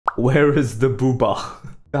Where is the booba?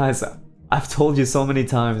 Guys, I've told you so many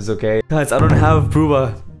times, okay? Guys, I don't have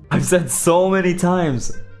booba. I've said so many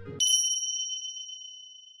times.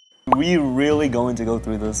 Are we really going to go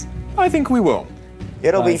through this? I think we will.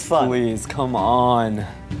 It'll be fun. Please, come on.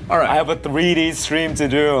 All right. I have a 3D stream to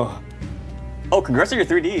do. Oh, congrats on your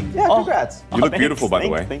 3D. Yeah, congrats. You look beautiful, by the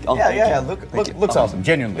way. Yeah. Looks awesome.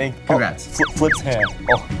 Genuinely. Congrats. Flip's hair.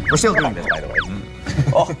 Oh, we're still doing this, by the way.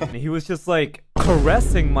 He was just like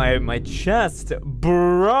caressing my chest,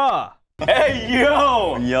 bruh. Hey,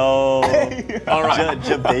 yo! Yo. All right.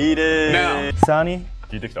 Debated. Now. Sunny.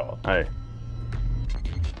 聞いてきた。はい。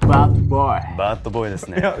Bad boy. Bad boy です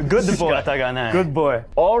ね。Good boy. 仕方がない。Good boy.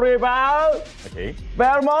 Oliver. Okay.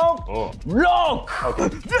 Belmont. Oh. Look!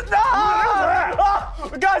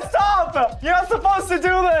 Guys, stop! You're not supposed to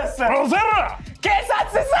do this! 殺せろ！警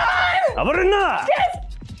察さん！暴れんな！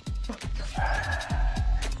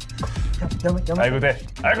早く撃て！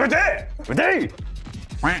早く撃て！撃て！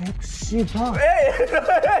早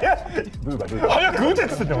く撃てっ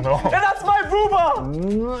つってんだよな。That's my booba!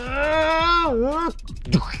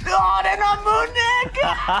 俺の胸が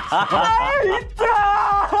痛い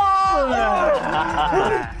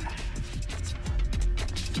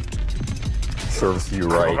Serves you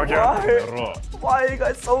right. Why are you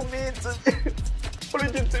guys so mean to me? What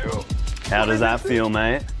did you do? How does that feel,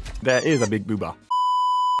 mate? That is a big booba.